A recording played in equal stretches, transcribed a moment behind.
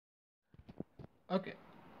Okay.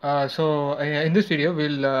 In this video,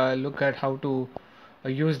 we'll look at how to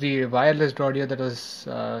use the wireless drawdio that was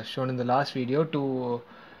shown in the last video to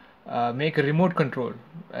make a remote control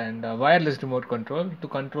and wireless remote control to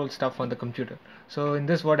control stuff on the computer. So in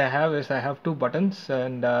this, what I have is I have two buttons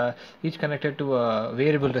and each connected to a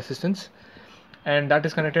variable resistance, and that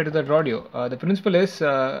is connected to the drawdio. The principle is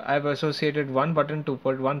I've associated one button to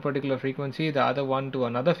put one particular frequency, the other one to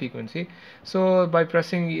another frequency. So by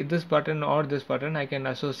pressing this button or this button, I can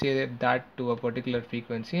associate that to a particular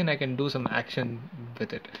frequency and I can do some action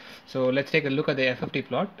with it. So let's take a look at the FFT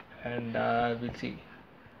plot and we'll see.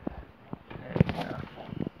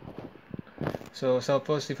 So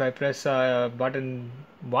suppose if I press button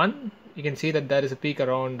 1, you can see that there is a peak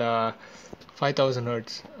around 5000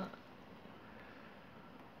 hertz.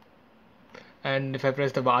 And if I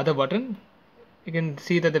press the other button, you can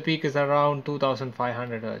see that the peak is around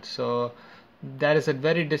 2500 hertz. So there is a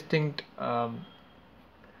very distinct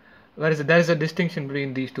there is a distinction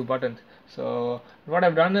between these two buttons. So what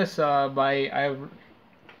I've done is I've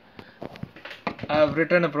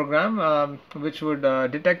written a program which would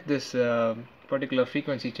detect this particular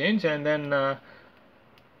frequency change, and then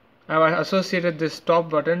I've associated this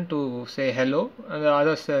top button to say hello and the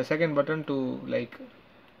other second button to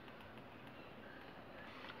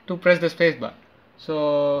press the space bar.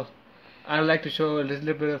 So I would like to show a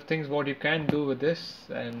little bit of things what you can do with this,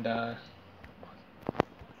 and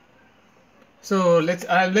so let's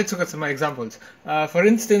look at some examples. For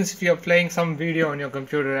instance, if you're playing some video on your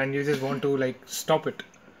computer and you just want to stop it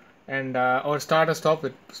and or start or stop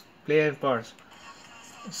it, play and pause.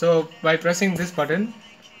 So by pressing this button,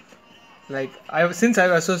 since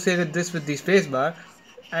I've associated this with the space bar,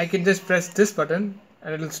 I can just press this button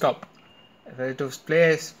and it will stop. If I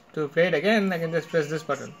to play it again, I can just press this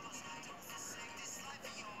button.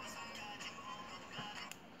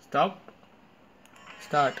 Stop.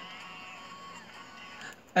 Start.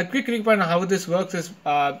 A quick recap on how this works is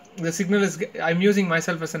the signal is I'm using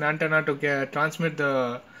myself as an antenna to transmit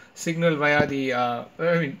the signal via the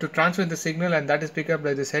to transmit the signal, and that is picked up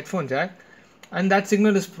by this headphone jack, and that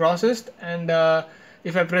signal is processed, and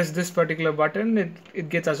if I press this particular button, it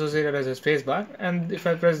gets associated as a space bar, and if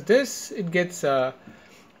I press this, it gets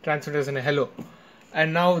transmitted as a hello.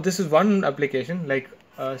 And now this is one application, like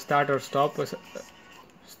start or stop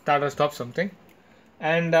something.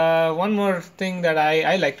 And one more thing that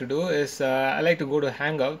I like to do is I like to go to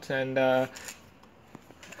Hangouts, and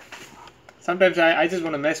sometimes I just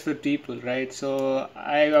want to mess with people, right? So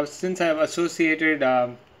since I have associated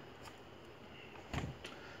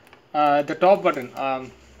the top button,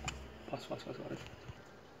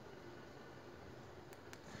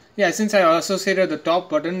 yeah, since I associated the top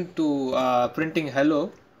button to printing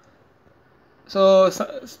hello. So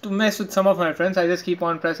to mess with some of my friends, I just keep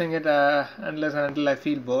on pressing it unless and until I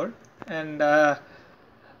feel bored, and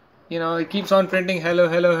it keeps on printing hello,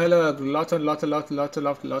 hello, hello, lots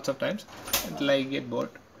of times until I get bored.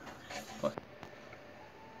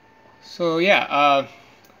 So yeah,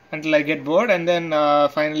 until I get bored, and then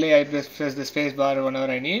finally I just press the space bar whenever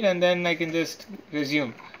I need, and then I can just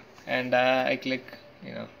resume, and I click,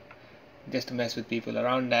 just to mess with people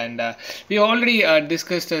around. And we already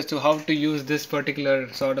discussed as to how to use this particular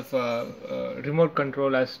sort of remote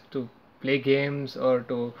control as to play games or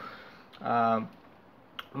to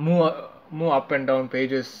move up and down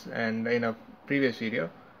pages, and in a previous video.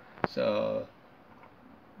 So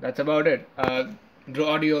that's about it. Draw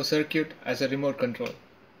audio circuit as a remote control.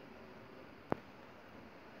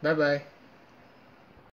 Bye bye.